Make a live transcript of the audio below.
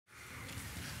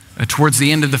Towards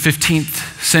the end of the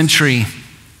 15th century,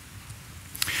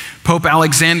 Pope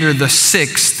Alexander VI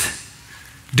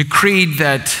decreed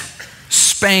that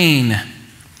Spain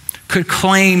could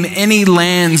claim any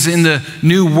lands in the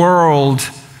New World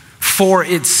for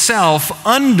itself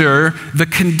under the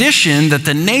condition that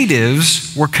the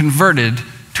natives were converted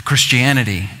to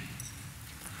Christianity.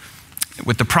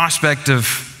 With the prospect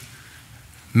of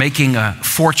making a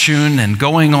fortune and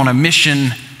going on a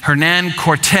mission, Hernan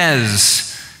Cortez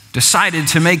decided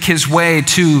to make his way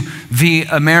to the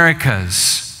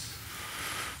Americas.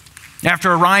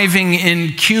 After arriving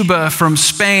in Cuba from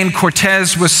Spain,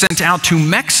 Cortez was sent out to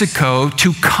Mexico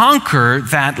to conquer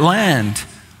that land,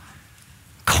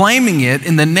 claiming it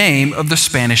in the name of the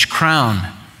Spanish crown.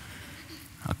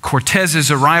 Cortez's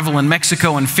arrival in Mexico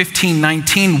in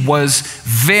 1519 was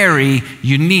very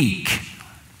unique.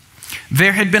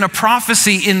 There had been a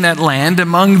prophecy in that land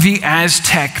among the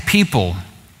Aztec people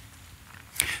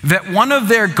that one of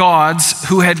their gods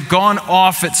who had gone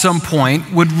off at some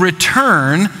point would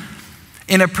return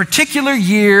in a particular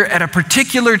year at a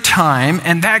particular time,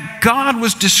 and that God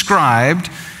was described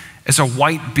as a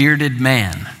white-bearded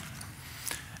man.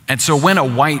 And so when a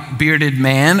white-bearded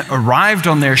man arrived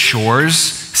on their shores,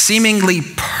 seemingly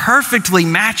perfectly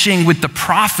matching with the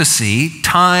prophecy,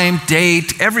 time,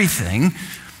 date, everything,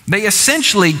 they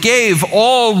essentially gave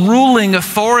all ruling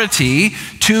authority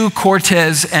to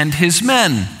Cortez and his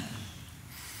men.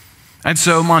 And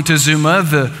so Montezuma,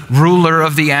 the ruler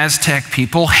of the Aztec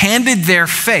people, handed their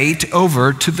fate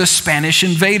over to the Spanish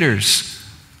invaders,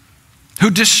 who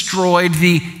destroyed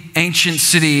the ancient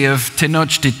city of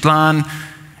Tenochtitlan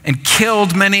and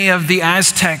killed many of the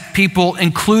Aztec people,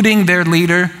 including their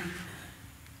leader,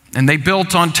 and they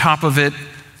built on top of it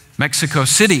Mexico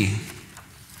City.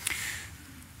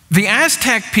 The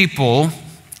Aztec people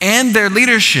and their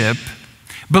leadership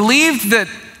believed that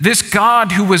this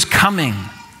God who was coming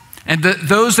and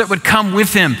those that would come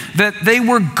with him, that they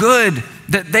were good,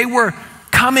 that they were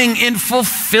coming in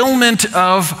fulfillment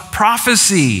of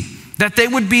prophecy, that they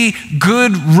would be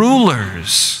good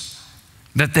rulers,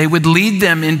 that they would lead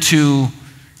them into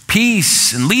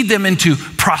peace and lead them into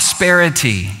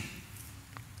prosperity.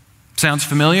 Sounds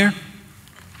familiar?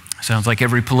 Sounds like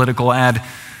every political ad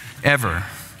ever.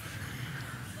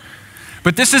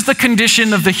 But this is the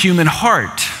condition of the human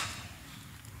heart.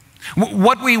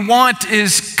 What we want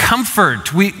is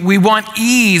comfort. We want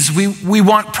ease. We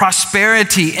want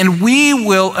prosperity. And we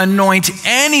will anoint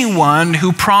anyone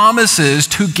who promises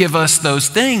to give us those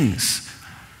things.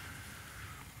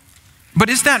 But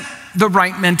is that the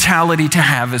right mentality to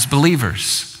have as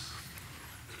believers?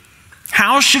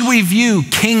 How should we view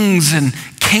kings and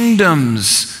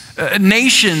kingdoms,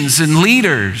 nations and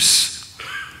leaders?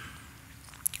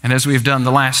 And as we've done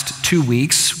the last 2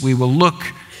 weeks, we will look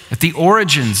at the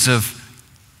origins of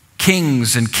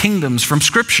kings and kingdoms from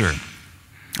Scripture.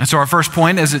 And so our first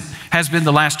point, as it has been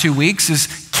the last 2 weeks,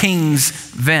 is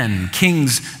kings then.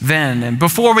 Kings then. And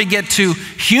before we get to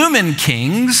human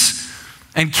kings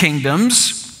and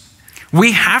kingdoms,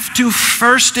 we have to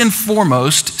first and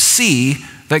foremost see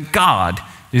that God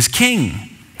is king.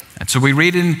 And so we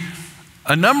read in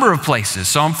a number of places.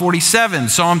 Psalm 47,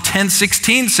 Psalm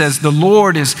 10:16 says, "The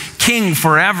Lord is king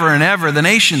forever and ever. The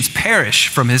nations perish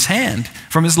from his hand,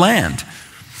 from his land."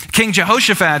 King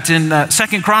Jehoshaphat in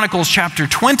 2 Chronicles chapter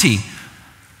 20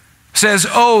 says,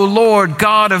 "O Lord,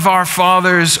 God of our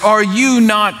fathers, are you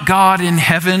not God in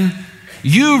heaven?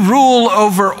 You rule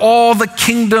over all the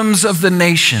kingdoms of the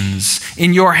nations.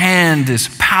 In your hand is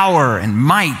power and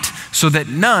might, so that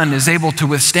none is able to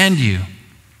withstand you."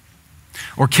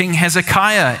 Or King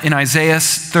Hezekiah in Isaiah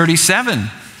 37,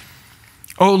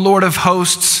 "O Lord of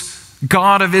hosts,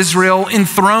 God of Israel,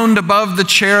 enthroned above the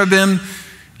cherubim,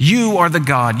 you are the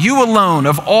God, you alone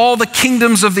of all the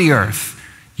kingdoms of the earth.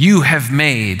 You have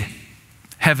made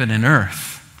heaven and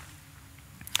earth."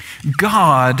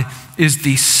 God is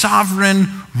the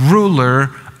sovereign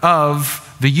ruler of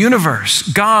the universe.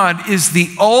 God is the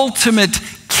ultimate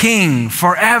king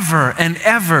forever and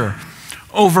ever,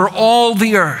 over all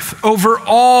the earth, over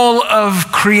all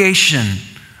of creation,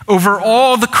 over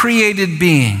all the created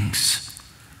beings.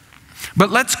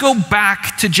 But let's go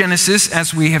back to Genesis,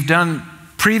 as we have done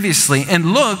previously,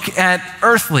 and look at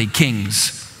earthly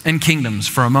kings and kingdoms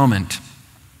for a moment.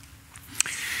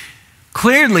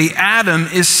 Clearly, Adam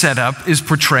is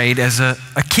portrayed as a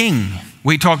king.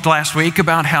 We talked last week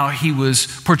about how he was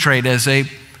portrayed as a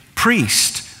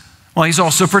priest. Well, he's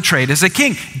also portrayed as a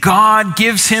king. God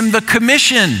gives him the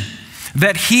commission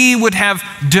that he would have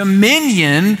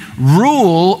dominion,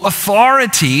 rule,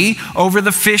 authority over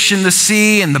the fish in the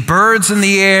sea and the birds in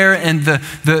the air and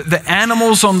the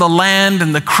animals on the land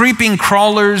and the creeping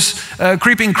creatures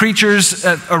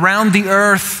around the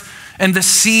earth and the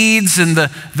seeds and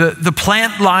the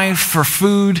plant life for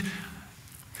food.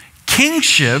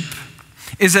 Kingship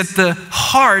is at the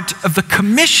heart of the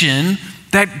commission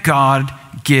that God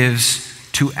gives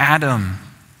to Adam.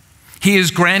 He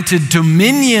is granted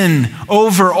dominion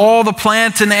over all the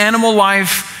plant and animal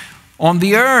life on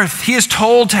the earth. He is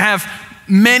told to have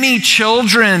many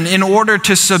children in order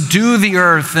to subdue the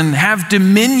earth and have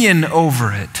dominion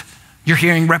over it. You're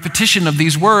hearing repetition of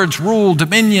these words: rule,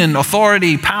 dominion,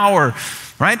 authority, power,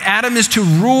 right? Adam is to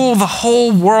rule the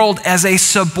whole world as a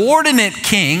subordinate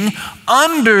king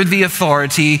under the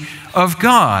authority of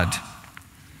God,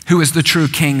 who is the true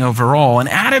king over all. And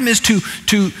Adam is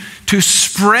to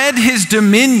spread his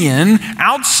dominion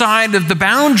outside of the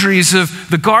boundaries of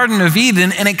the Garden of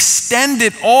Eden and extend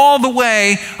it all the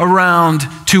way around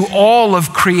to all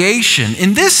of creation.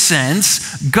 In this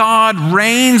sense, God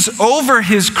reigns over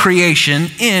his creation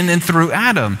in and through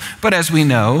Adam. But as we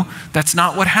know, that's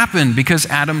not what happened, because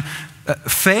Adam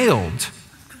failed.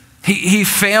 He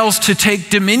fails to take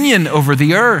dominion over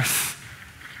the earth.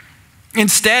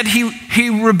 Instead, he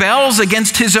rebels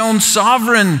against his own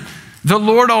sovereign, the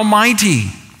Lord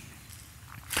Almighty.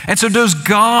 And so does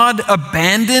God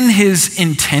abandon his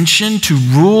intention to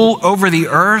rule over the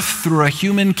earth through a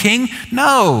human king?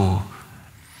 No.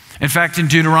 In fact, in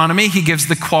Deuteronomy, he gives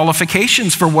the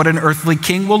qualifications for what an earthly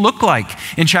king will look like.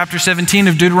 In chapter 17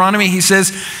 of Deuteronomy, he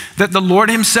says that the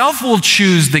Lord himself will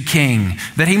choose the king,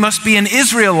 that he must be an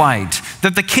Israelite,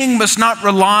 that the king must not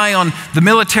rely on the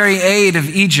military aid of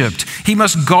Egypt. He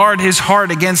must guard his heart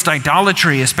against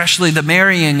idolatry, especially the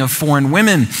marrying of foreign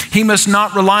women. He must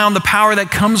not rely on the power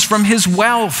that comes from his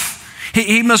wealth.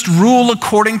 He must rule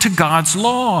according to God's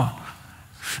law.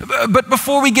 But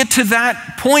before we get to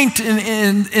that point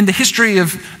in the history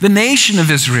of the nation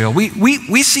of Israel,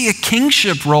 we see a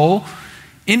kingship role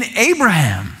in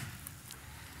Abraham.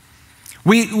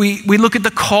 We look at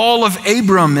the call of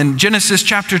Abram in Genesis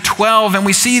chapter 12, and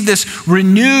we see this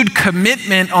renewed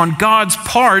commitment on God's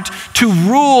part to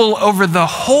rule over the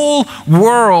whole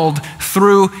world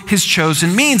through his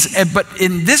chosen means. But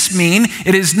in this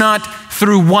it is not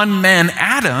through one man,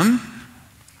 Adam,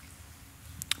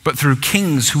 but through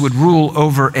kings who would rule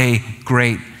over a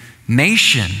great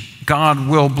nation. God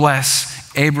will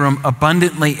bless Abram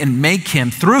abundantly and make him,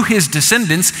 through his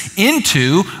descendants,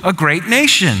 into a great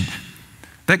nation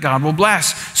that God will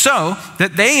bless, so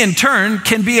that they in turn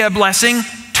can be a blessing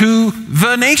to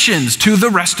the nations, to the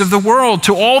rest of the world,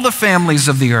 to all the families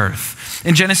of the earth.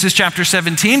 In Genesis chapter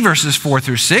 17, verses 4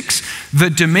 through 6, the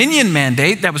dominion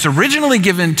mandate that was originally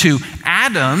given to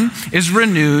Adam is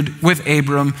renewed with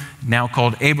Abram, now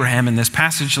called Abraham in this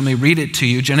passage. Let me read it to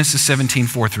you. Genesis 17,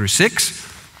 4 through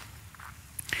 6.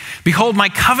 Behold, my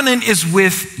covenant is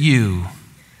with you,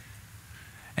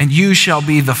 and you shall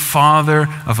be the father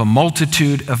of a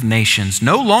multitude of nations.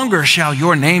 No longer shall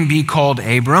your name be called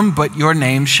Abram, but your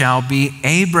name shall be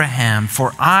Abraham,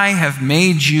 for I have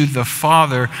made you the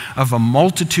father of a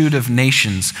multitude of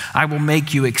nations. I will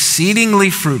make you exceedingly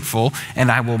fruitful,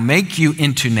 and I will make you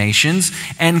into nations,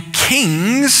 and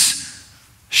kings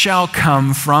shall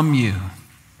come from you.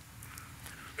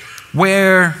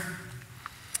 Where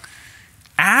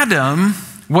Adam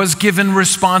was given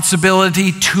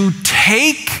responsibility to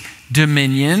take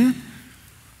dominion,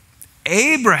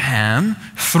 Abraham,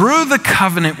 through the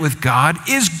covenant with God,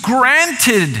 is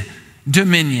granted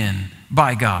dominion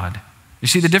by God. You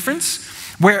see the difference?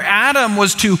 Where Adam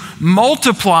was to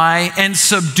multiply and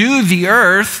subdue the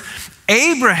earth,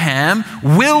 Abraham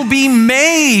will be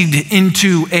made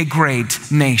into a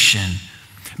great nation.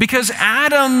 Because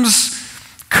Adam's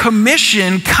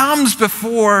commission comes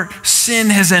before sin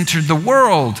has entered the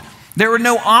world. There were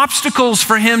no obstacles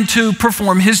for him to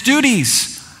perform his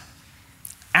duties.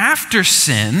 After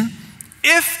sin,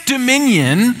 if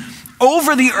dominion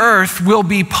over the earth will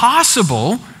be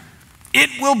possible, it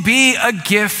will be a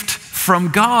gift from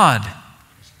God.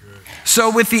 So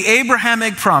with the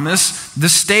Abrahamic promise, the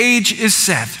stage is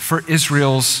set for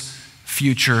Israel's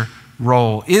future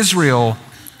role. Israel,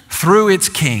 through its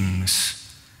kings,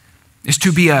 is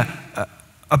to be a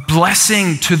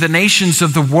blessing to the nations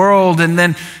of the world. And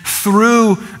then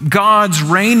through God's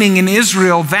reigning in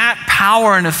Israel, that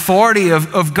power and authority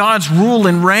of God's rule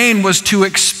and reign was to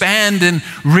expand and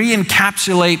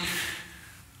re-encapsulate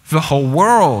the whole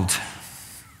world.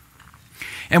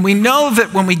 And we know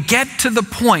that when we get to the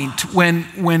point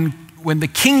when the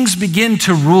kings begin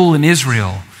to rule in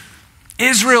Israel,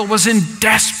 Israel was in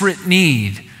desperate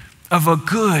need of a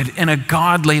good and a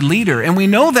godly leader. And we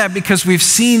know that because we've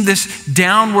seen this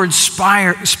downward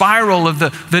spiral of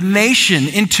the nation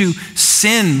into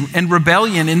sin and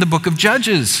rebellion in the book of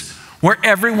Judges, where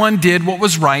everyone did what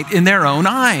was right in their own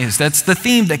eyes. That's the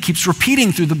theme that keeps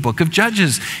repeating through the book of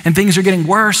Judges. And things are getting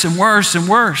worse and worse and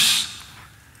worse.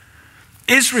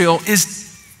 Israel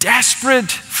is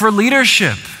desperate for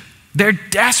leadership. They're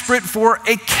desperate for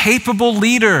a capable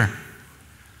leader.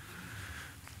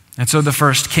 And so the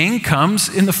first king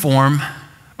comes in the form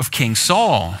of King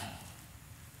Saul.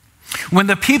 When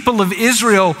the people of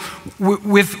Israel,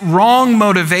 with wrong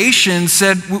motivation,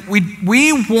 said,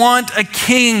 we want a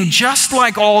king just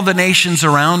like all the nations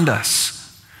around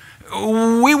us.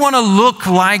 We want to look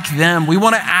like them. We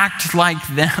want to act like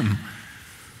them.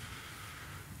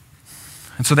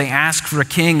 And so they ask for a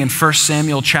king in 1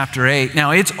 Samuel chapter 8.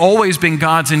 Now, it's always been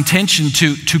God's intention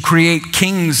to create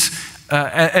kings.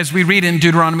 As we read in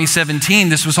Deuteronomy 17,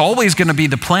 this was always going to be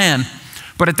the plan.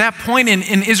 But at that point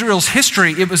in Israel's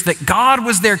history, it was that God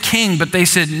was their king, but they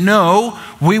said, no,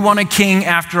 we want a king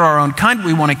after our own kind.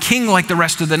 We want a king like the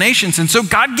rest of the nations. And so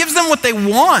God gives them what they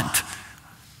want.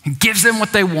 He gives them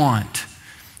what they want.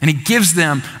 And he gives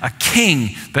them a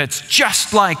king that's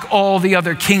just like all the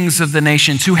other kings of the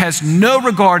nations, who has no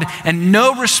regard and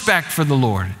no respect for the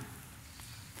Lord.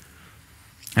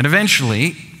 And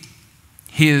eventually,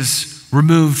 he is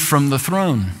removed from the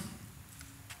throne,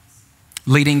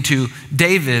 leading to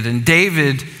David. And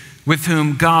David, with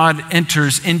whom God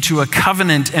enters into a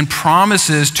covenant and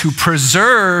promises to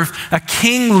preserve a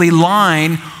kingly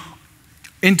line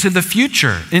into the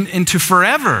future, into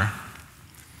forever.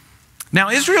 Now,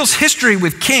 Israel's history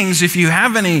with kings, if you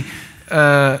have any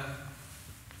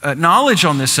knowledge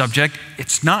on this subject,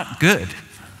 it's not good.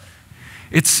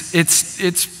 It's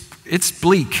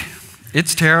bleak.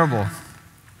 It's terrible.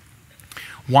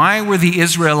 Why were the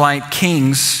Israelite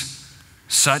kings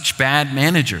such bad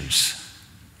managers?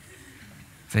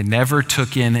 They never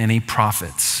took in any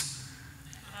profits.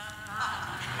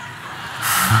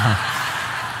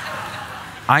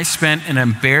 I spent an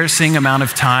embarrassing amount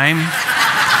of time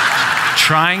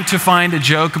trying to find a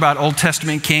joke about Old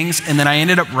Testament kings, and then I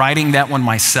ended up writing that one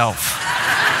myself.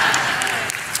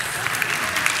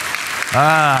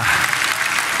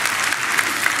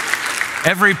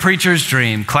 Every preacher's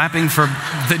dream, clapping for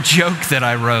the joke that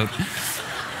I wrote.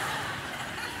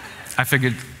 I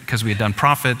figured because we had done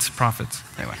prophets.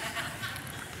 Anyway.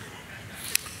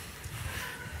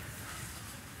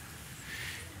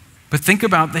 But think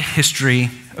about the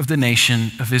history of the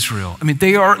nation of Israel. I mean,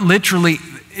 they are literally,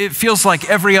 it feels like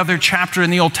every other chapter in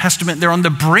the Old Testament, they're on the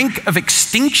brink of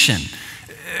extinction.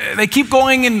 They keep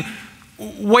going in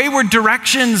wayward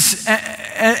directions,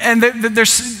 and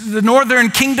the northern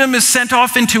kingdom is sent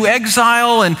off into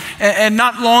exile, and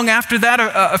not long after that,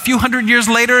 a few hundred years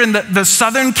later, and the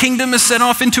southern kingdom is sent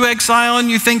off into exile, and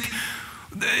you think,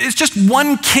 it's just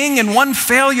one king and one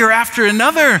failure after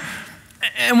another.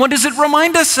 And what does it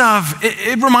remind us of?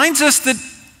 It reminds us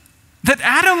that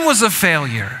Adam was a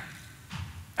failure.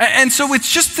 And so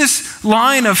it's just this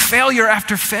line of failure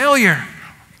after failure.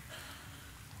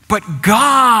 But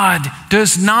God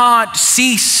does not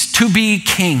cease to be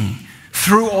king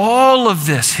through all of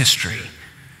this history.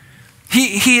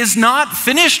 He is not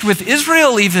finished with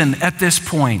Israel even at this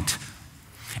point.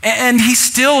 And he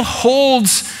still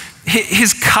holds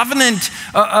his covenant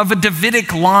of a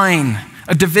Davidic line,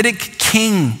 a Davidic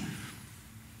king.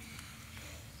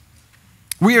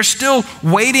 We are still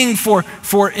waiting for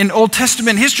in Old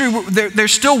Testament history, they're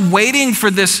still waiting for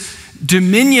this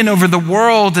dominion over the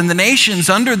world and the nations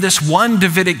under this one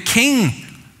Davidic king.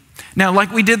 Now,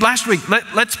 like we did last week,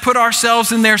 let's put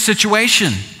ourselves in their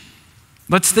situation.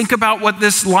 Let's think about what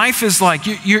this life is like.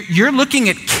 You're looking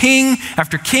at king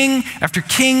after king after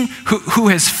king who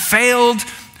has failed,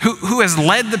 who has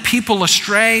led the people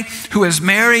astray, who has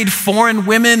married foreign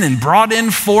women and brought in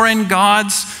foreign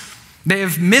gods. They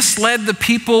have misled the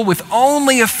people with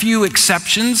only a few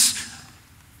exceptions.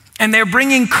 And they're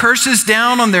bringing curses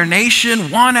down on their nation,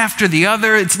 one after the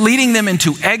other. It's leading them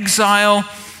into exile.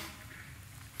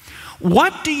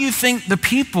 What do you think the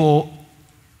people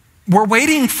were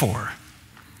waiting for?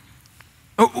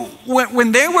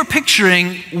 When they were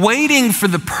picturing waiting for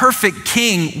the perfect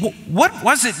king, what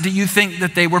was it, do you think,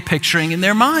 that they were picturing in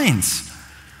their minds?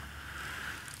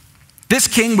 This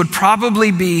king would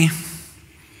probably be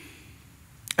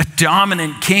a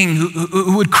dominant king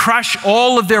who would crush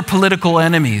all of their political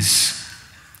enemies.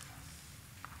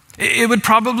 It would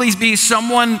probably be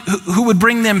someone who would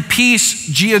bring them peace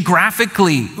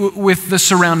geographically with the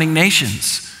surrounding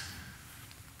nations.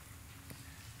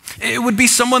 It would be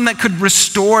someone that could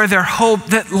restore their hope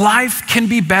that life can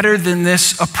be better than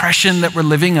this oppression that we're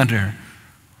living under.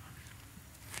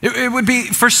 It would be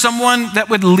for someone that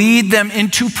would lead them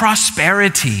into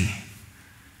prosperity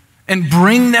and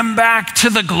bring them back to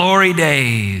the glory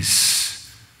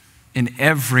days in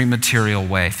every material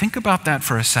way. Think about that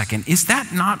for a second. Is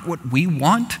that not what we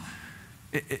want?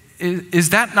 Is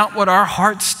that not what our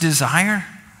hearts desire?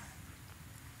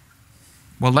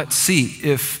 Well, let's see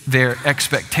if their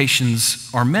expectations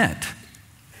are met.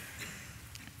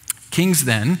 Kings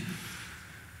then,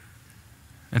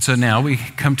 and so now we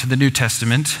come to the New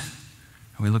Testament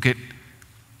and we look at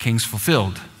kings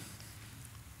fulfilled.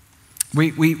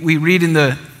 We read in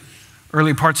the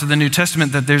early parts of the New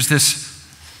Testament that there's this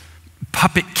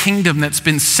puppet kingdom that's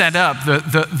been set up,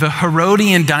 the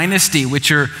Herodian dynasty,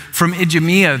 which are from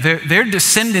Idumea. They're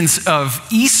descendants of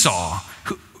Esau,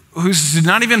 who's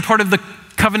not even part of the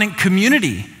covenant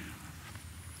community.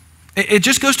 It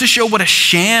just goes to show what a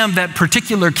sham that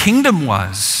particular kingdom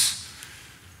was.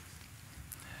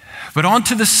 But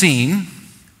onto the scene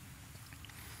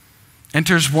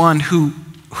enters one who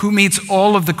meets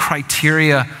all of the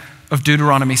criteria of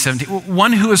Deuteronomy 17,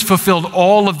 one who has fulfilled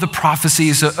all of the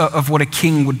prophecies of what a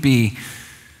king would be.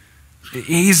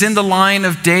 He's in the line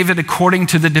of David according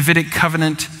to the Davidic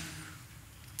covenant.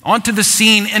 Onto the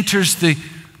scene enters the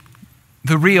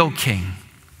real king.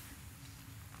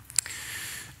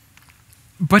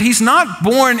 But he's not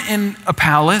born in a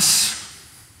palace,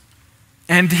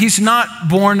 and he's not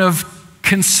born of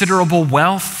considerable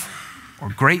wealth or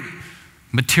great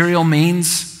material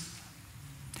means.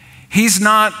 He's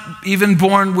not even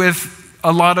born with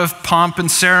a lot of pomp and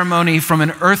ceremony from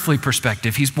an earthly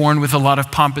perspective. He's born with a lot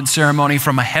of pomp and ceremony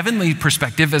from a heavenly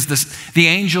perspective as the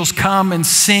angels come and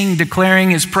sing, declaring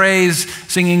his praise,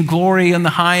 singing glory in the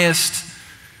highest.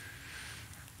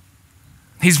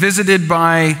 He's visited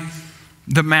by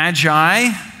the Magi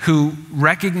who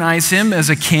recognize him as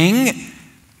a king.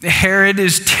 Herod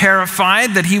is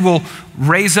terrified that he will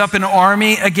raise up an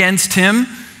army against him.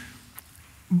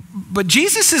 But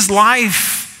Jesus'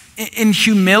 life in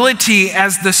humility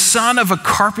as the son of a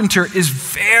carpenter is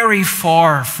very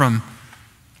far from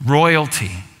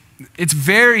royalty. It's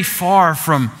very far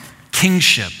from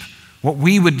kingship. What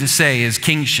we would say is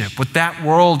kingship. What that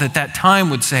world at that time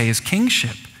would say is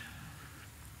kingship.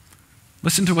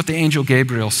 Listen to what the angel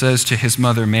Gabriel says to his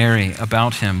mother Mary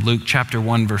about him. Luke chapter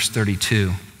 1, verse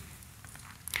 32.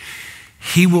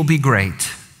 He will be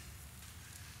great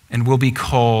and will be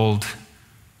called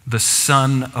the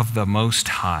Son of the Most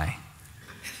High.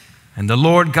 And the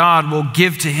Lord God will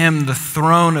give to him the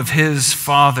throne of his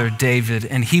father David,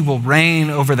 and he will reign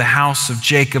over the house of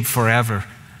Jacob forever.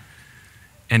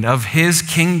 And of his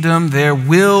kingdom there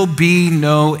will be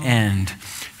no end.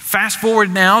 Fast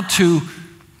forward now to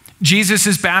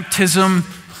Jesus' baptism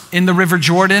in the River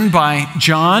Jordan by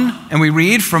John, and we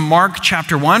read from Mark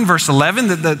chapter 1, verse 11,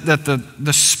 that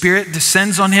the Spirit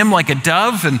descends on him like a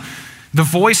dove, and the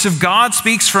voice of God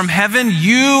speaks from heaven,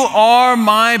 "You are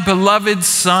my beloved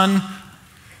Son,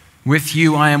 with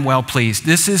you I am well pleased."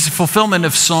 This is fulfillment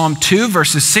of Psalm 2,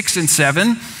 verses 6 and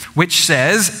 7, which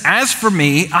says, "As for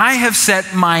me, I have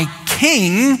set my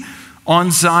King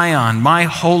on Zion, my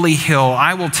holy hill.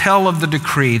 I will tell of the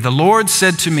decree. The Lord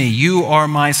said to me, you are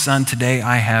my son. Today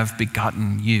I have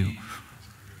begotten you."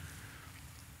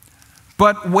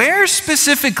 But where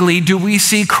specifically do we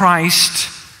see Christ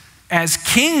as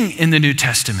king in the New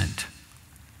Testament?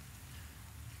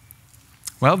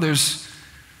 Well,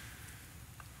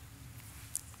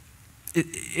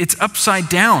 it's upside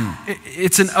down.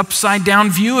 It's an upside down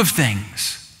view of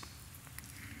things.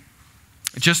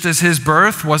 Just as his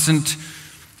birth wasn't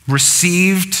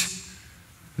received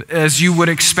as you would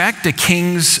expect a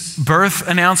king's birth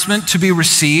announcement to be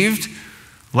received,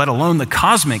 let alone the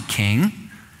cosmic king,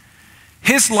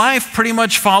 his life pretty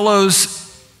much follows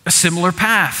a similar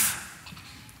path.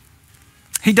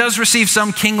 He does receive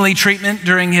some kingly treatment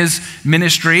during his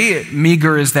ministry,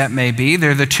 meager as that may be.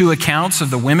 There are the two accounts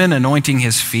of the women anointing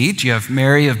his feet. You have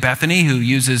Mary of Bethany, who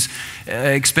uses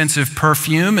expensive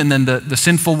perfume, and then the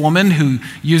sinful woman who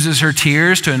uses her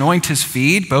tears to anoint his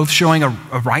feet, both showing a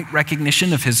right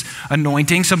recognition of his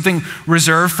anointing, something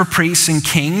reserved for priests and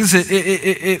kings.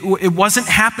 It wasn't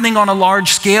happening on a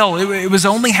large scale. It was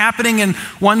only happening in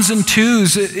ones and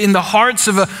twos, in the hearts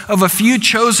of a few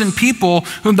chosen people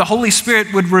whom the Holy Spirit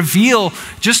would reveal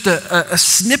just a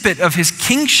snippet of his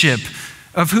kingship,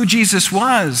 of who Jesus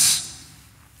was.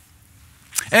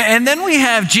 And then we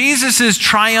have Jesus'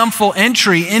 triumphal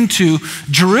entry into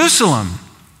Jerusalem,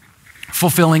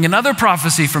 fulfilling another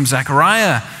prophecy from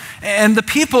Zechariah. And the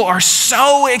people are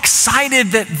so excited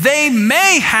that they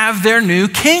may have their new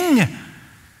king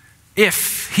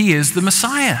if he is the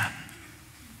Messiah.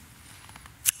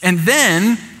 And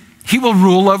then he will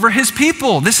rule over his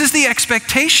people. This is the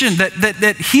expectation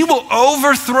that he will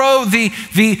overthrow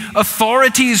the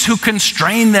authorities who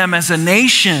constrain them as a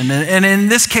nation. And in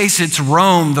this case, it's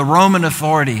Rome, the Roman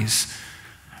authorities.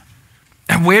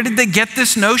 And where did they get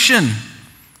this notion?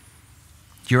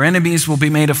 Your enemies will be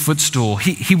made a footstool.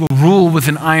 He will rule with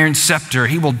an iron scepter.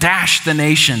 He will dash the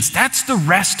nations. That's the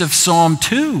rest of Psalm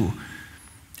 2.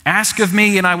 Ask of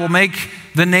me, and I will make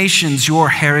the nations your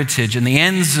heritage, and the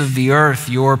ends of the earth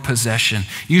your possession.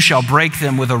 You shall break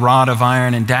them with a rod of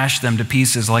iron and dash them to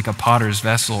pieces like a potter's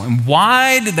vessel. And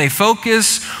why did they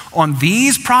focus on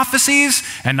these prophecies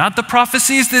and not the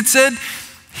prophecies that said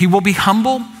he will be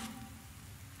humble,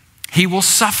 he will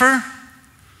suffer,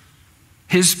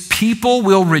 his people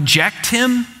will reject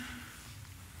him?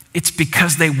 It's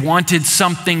because they wanted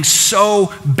something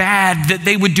so bad that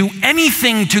they would do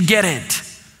anything to get it.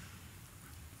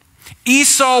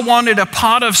 Esau wanted a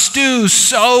pot of stew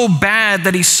so bad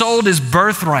that he sold his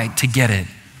birthright to get it.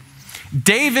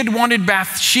 David wanted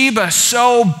Bathsheba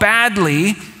so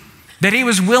badly that he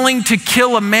was willing to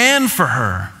kill a man for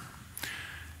her.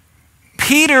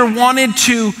 Peter wanted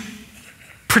to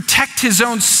protect his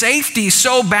own safety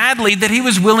so badly that he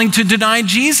was willing to deny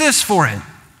Jesus for it.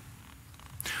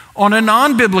 On a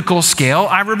non-biblical scale,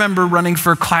 I remember running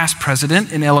for class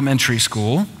president in elementary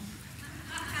school.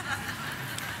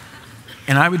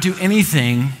 And I would do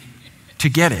anything to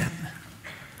get it,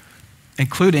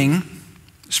 including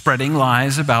spreading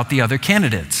lies about the other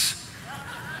candidates,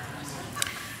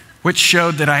 which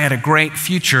showed that I had a great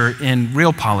future in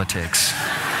real politics.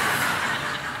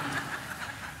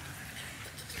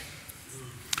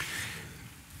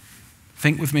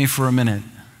 Think with me for a minute.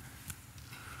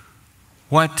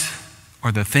 What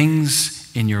are the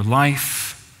things in your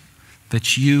life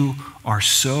that you are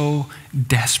so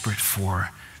desperate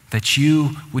for that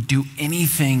you would do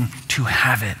anything to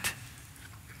have it?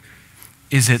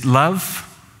 Is it love?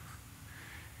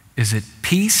 Is it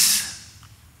peace?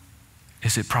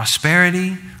 Is it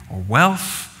prosperity or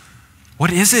wealth?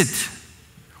 What is it?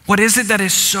 What is it that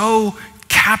has so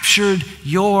captured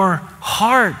your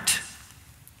heart?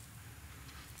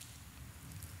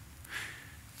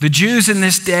 The Jews in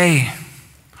this day,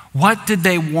 what did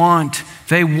they want?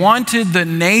 They wanted the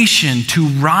nation to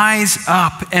rise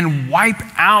up and wipe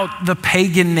out the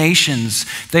pagan nations.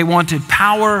 They wanted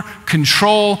power,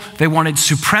 control, they wanted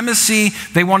supremacy,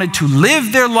 they wanted to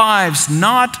live their lives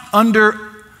not under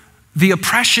the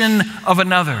oppression of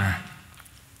another.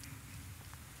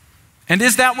 And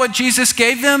is that what Jesus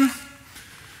gave them?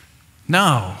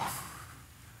 No.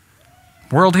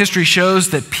 World history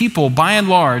shows that people, by and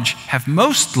large, have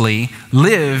mostly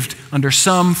lived under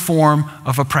some form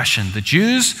of oppression. The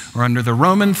Jews are under the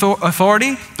Roman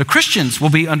authority. The Christians will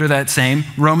be under that same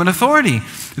Roman authority.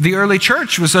 The early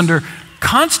church was under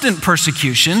constant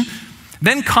persecution.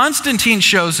 Then Constantine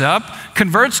shows up,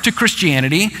 converts to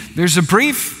Christianity. There's a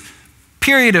brief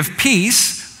period of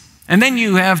peace, and then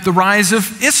you have the rise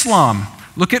of Islam.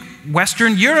 Look at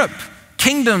Western Europe.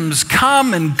 Kingdoms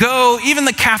come and go. Even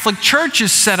the Catholic Church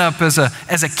is set up as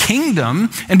a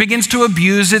kingdom and begins to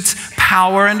abuse its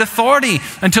power and authority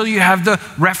until you have the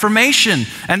Reformation.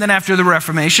 And then after the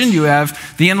Reformation, you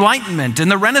have the Enlightenment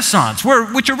and the Renaissance,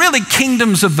 which are really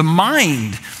kingdoms of the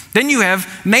mind. Then you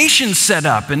have nations set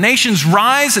up, and nations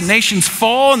rise and nations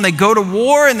fall, and they go to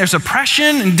war, and there's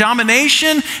oppression and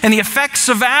domination, and the effects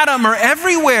of Adam are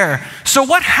everywhere. So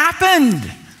what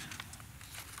happened?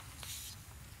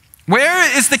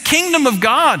 Where is the kingdom of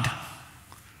God?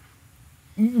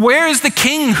 Where is the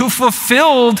king who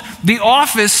fulfilled the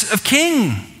office of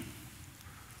king?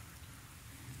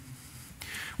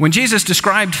 When Jesus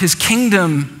described his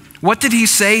kingdom, what did he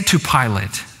say to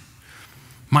Pilate?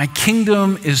 My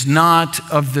kingdom is not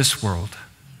of this world.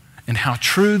 And how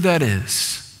true that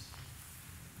is.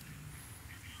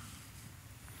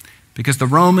 Because the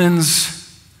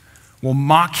Romans will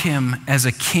mock him as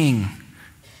a king.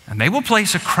 And they will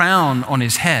place a crown on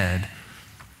his head,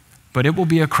 but it will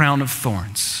be a crown of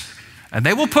thorns. And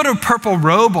they will put a purple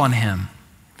robe on him,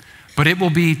 but it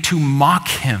will be to mock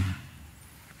him.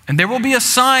 And there will be a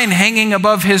sign hanging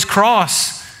above his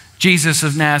cross, Jesus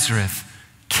of Nazareth,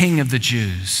 King of the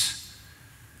Jews.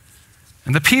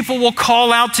 And the people will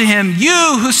call out to him,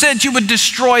 you who said you would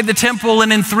destroy the temple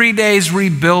and in 3 days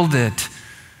rebuild it,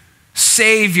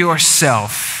 save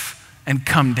yourself and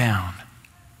come down.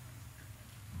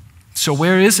 So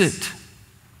where is it?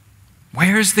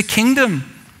 Where is the kingdom?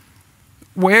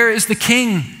 Where is the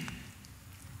king?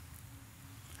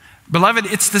 Beloved,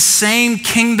 it's the same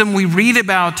kingdom we read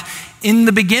about in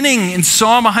the beginning. In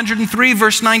Psalm 103,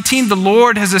 verse 19, the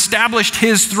Lord has established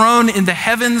his throne in the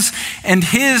heavens, and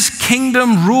his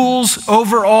kingdom rules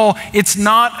over all. It's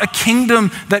not a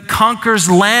kingdom that conquers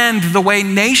land the way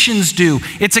nations do.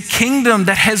 It's a kingdom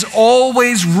that has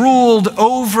always ruled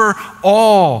over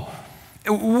all.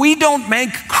 We don't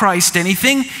make Christ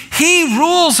anything. He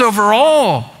rules over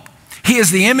all. He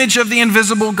is the image of the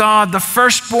invisible God, the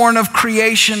firstborn of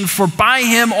creation, for by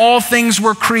him all things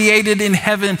were created in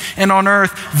heaven and on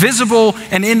earth, visible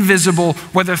and invisible,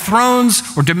 whether thrones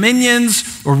or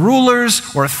dominions or rulers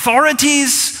or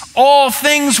authorities. All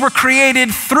things were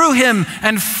created through him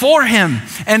and for him,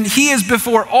 and he is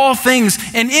before all things,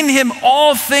 and in him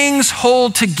all things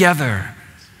hold together.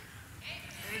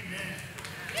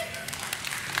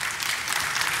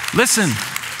 Listen.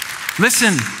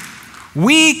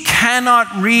 We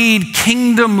cannot read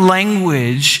kingdom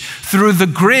language through the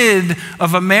grid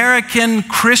of American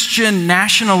Christian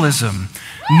nationalism,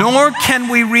 nor can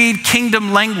we read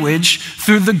kingdom language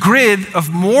through the grid of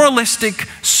moralistic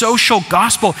social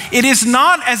gospel. It is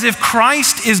not as if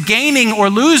Christ is gaining or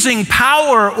losing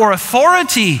power or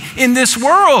authority in this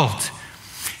world.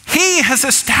 He has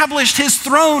established his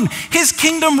throne. His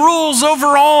kingdom rules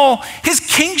over all. His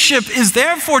kingship is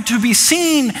therefore to be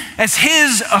seen as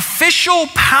his official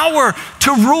power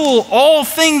to rule all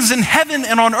things in heaven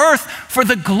and on earth for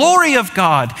the glory of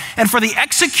God and for the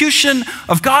execution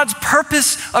of God's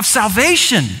purpose of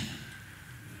salvation.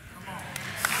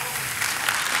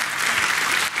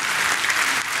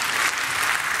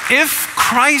 If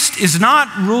Christ is not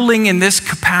ruling in this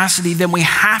capacity, then we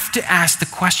have to ask the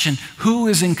question, who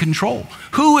is in control?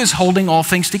 Who is holding all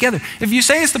things together? If you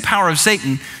say it's the power of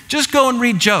Satan, just go and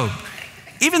read Job.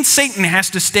 Even Satan has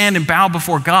to stand and bow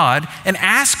before God and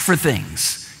ask for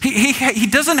things. He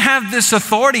doesn't have this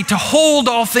authority to hold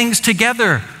all things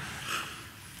together.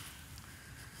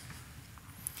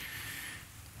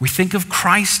 We think of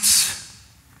Christ's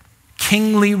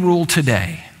kingly rule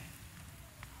today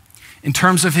in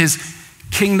terms of his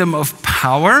kingdom of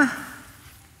power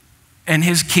and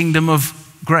his kingdom of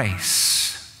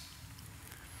grace.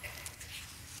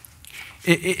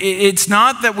 It's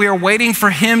not that we are waiting for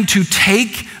him to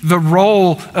take the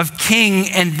role of king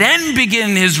and then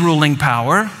begin his ruling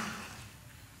power.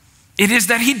 It is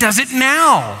that he does it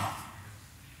now.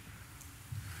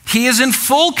 He is in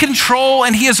full control,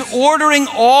 and he is ordering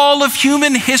all of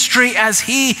human history as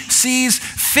he sees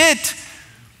fit.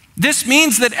 This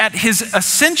means that at his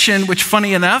ascension, which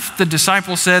funny enough, the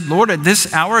disciples said, Lord, at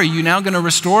this hour, are you now going to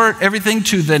restore everything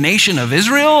to the nation of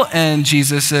Israel? And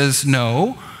Jesus says,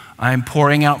 no, I'm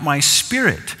pouring out my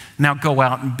spirit. Now go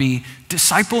out and be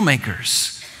disciple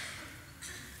makers.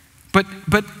 But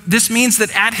this means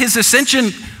that at his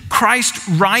ascension, Christ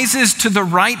rises to the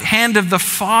right hand of the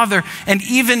Father, and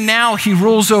even now he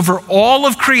rules over all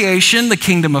of creation, the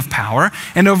kingdom of power,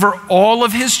 and over all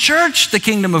of his church, the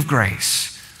kingdom of grace.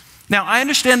 Now, I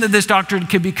understand that this doctrine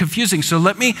can be confusing, so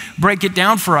let me break it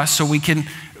down for us so we can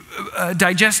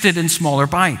digest it in smaller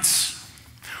bites.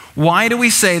 Why do we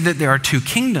say that there are two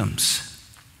kingdoms?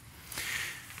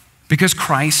 Because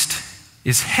Christ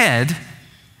is head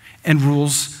and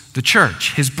rules the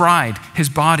church, his bride, his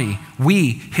body,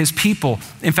 we, his people.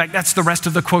 In fact, that's the rest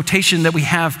of the quotation that we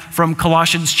have from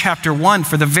Colossians chapter 1.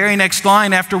 For the very next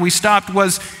line after we stopped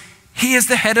was, he is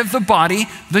the head of the body,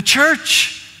 the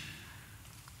church.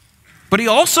 But he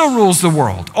also rules the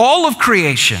world, all of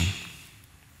creation.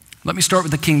 Let me start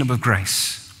with the kingdom of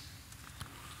grace.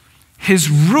 His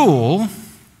rule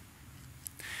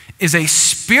is a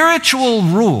spiritual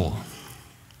rule.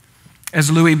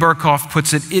 As Louis Berkhoff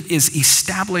puts it, it is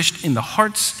established in the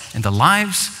hearts and the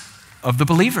lives of the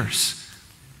believers.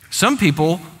 Some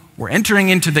people were entering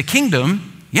into the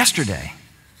kingdom yesterday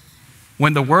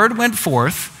when the word went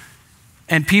forth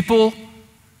and people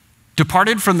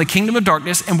departed from the kingdom of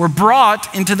darkness and were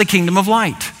brought into the kingdom of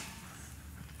light.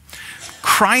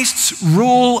 Christ's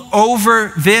rule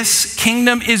over this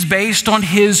kingdom is based on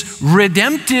his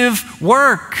redemptive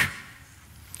work.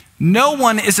 No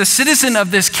one is a citizen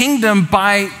of this kingdom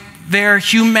by their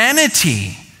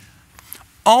humanity.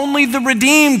 Only the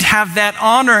redeemed have that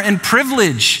honor and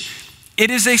privilege.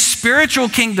 It is a spiritual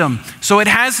kingdom, so it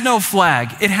has no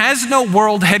flag. It has no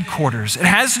world headquarters. It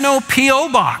has no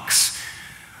P.O. box.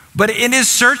 But it is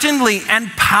certainly and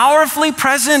powerfully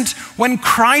present when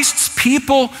Christ's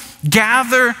people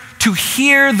gather to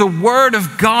hear the word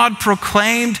of God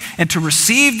proclaimed and to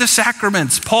receive the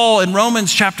sacraments. Paul in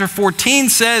Romans chapter 14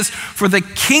 says, for the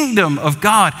kingdom of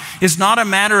God is not a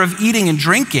matter of eating and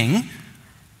drinking,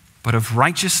 but of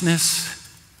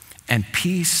righteousness and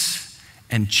peace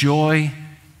and joy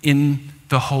in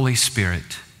the Holy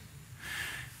Spirit.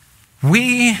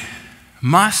 We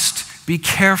must be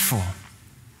careful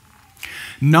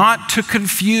not to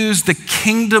confuse the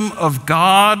kingdom of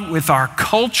God with our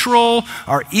cultural,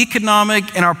 our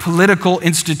economic, and our political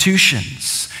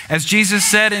institutions. As Jesus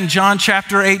said in John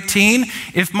chapter 18,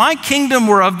 if my kingdom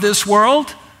were of this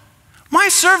world, my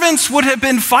servants would have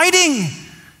been fighting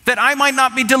that I might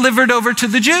not be delivered over to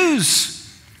the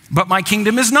Jews. But my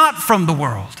kingdom is not from the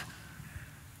world.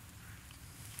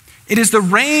 It is the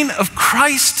reign of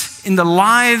Christ in the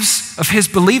lives of his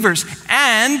believers,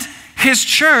 and his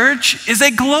church is a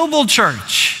global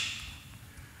church,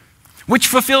 which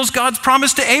fulfills God's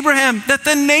promise to Abraham that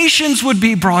the nations would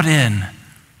be brought in,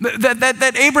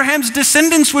 that Abraham's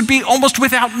descendants would be almost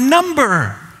without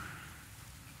number.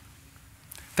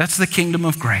 That's the kingdom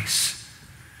of grace.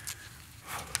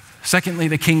 Secondly,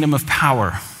 the kingdom of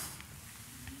power.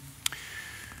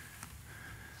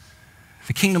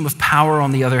 The kingdom of power,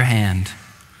 on the other hand,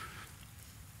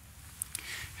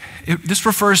 this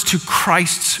refers to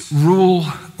Christ's rule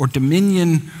or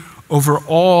dominion over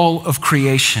all of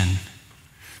creation.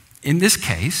 In this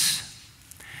case,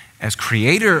 as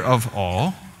creator of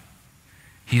all,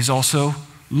 he is also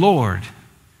Lord.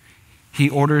 He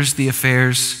orders the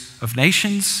affairs of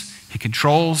nations. He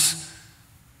controls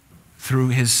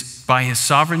by his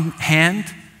sovereign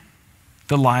hand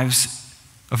the lives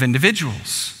of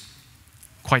individuals.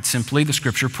 Quite simply, the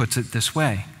scripture puts it this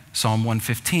way, Psalm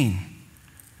 115.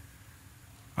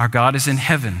 Our God is in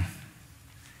heaven.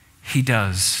 He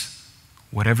does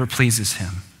whatever pleases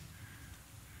him.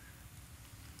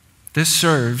 This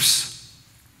serves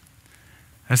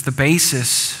as the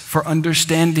basis for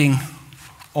understanding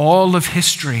all of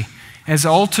history, as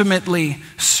ultimately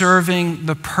serving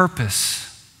the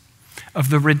purpose of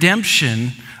the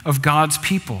redemption of God's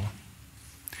people.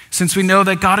 Since we know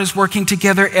that God is working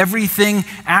together everything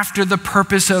after the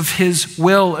purpose of his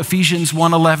will, Ephesians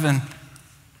 1:11.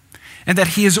 And that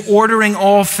he is ordering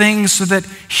all things so that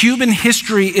human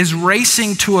history is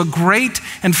racing to a great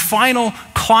and final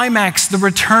climax, the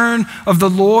return of the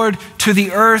Lord to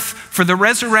the earth for the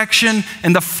resurrection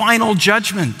and the final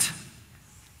judgment.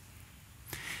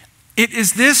 It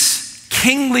is this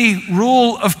kingly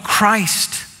rule of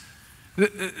Christ,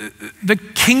 the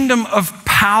kingdom of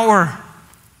power,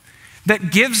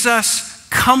 that gives us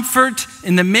comfort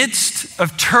in the midst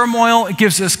of turmoil. It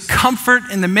gives us comfort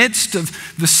in the midst of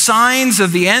the signs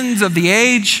of the ends of the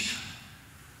age.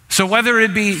 So whether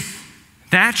it be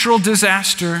natural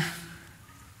disaster,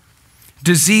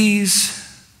 disease,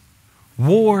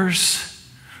 wars,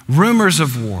 rumors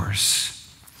of wars,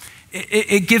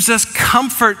 it gives us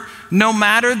comfort no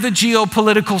matter the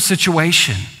geopolitical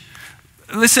situation.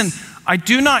 Listen, I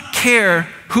do not care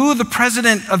who the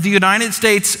president of the United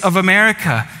States of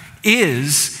America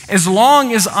is, as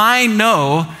long as I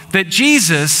know that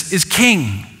Jesus is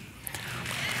king.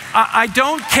 I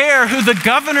don't care who the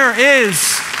governor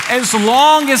is, as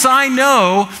long as I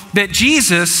know that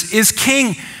Jesus is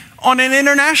king. On an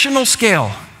international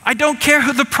scale, I don't care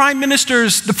who the prime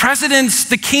ministers, the presidents,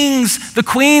 the kings, the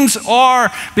queens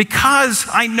are, because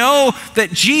I know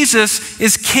that Jesus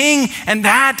is king, and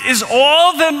that is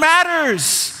all that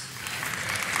matters.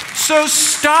 So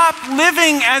stop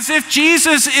living as if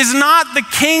Jesus is not the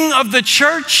king of the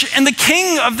church and the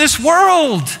king of this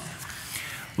world.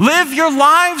 Live your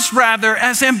lives rather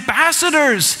as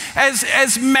ambassadors,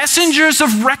 as messengers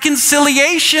of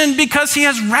reconciliation, because he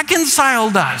has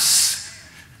reconciled us.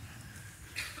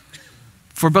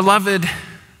 For beloved,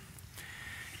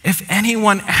 if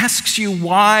anyone asks you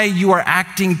why you are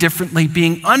acting differently,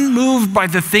 being unmoved by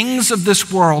the things of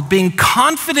this world, being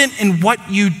confident in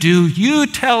what you do, you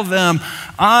tell them,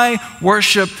 I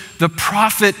worship the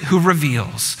prophet who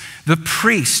reveals, the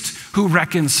priest who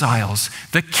reconciles,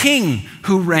 the king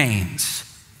who reigns.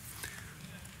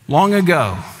 Long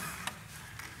ago,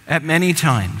 at many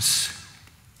times,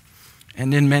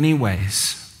 and in many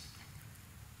ways,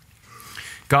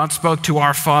 God spoke to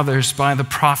our fathers by the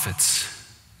prophets.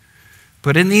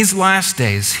 But in these last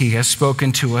days, he has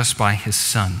spoken to us by his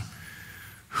Son,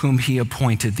 whom he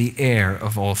appointed the heir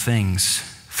of all things,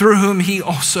 through whom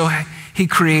he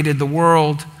created the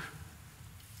world.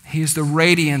 He is the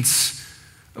radiance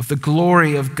of the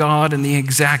glory of God and the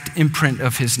exact imprint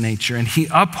of his nature, and he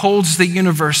upholds the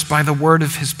universe by the word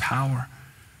of his power.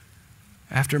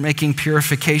 After making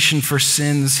purification for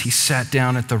sins, he sat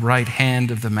down at the right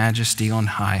hand of the Majesty on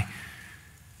high,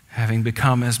 having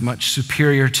become as much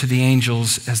superior to the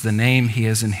angels as the name he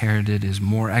has inherited is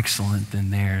more excellent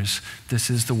than theirs. This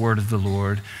is the word of the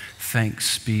Lord.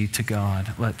 Thanks be to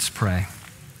God. Let's pray.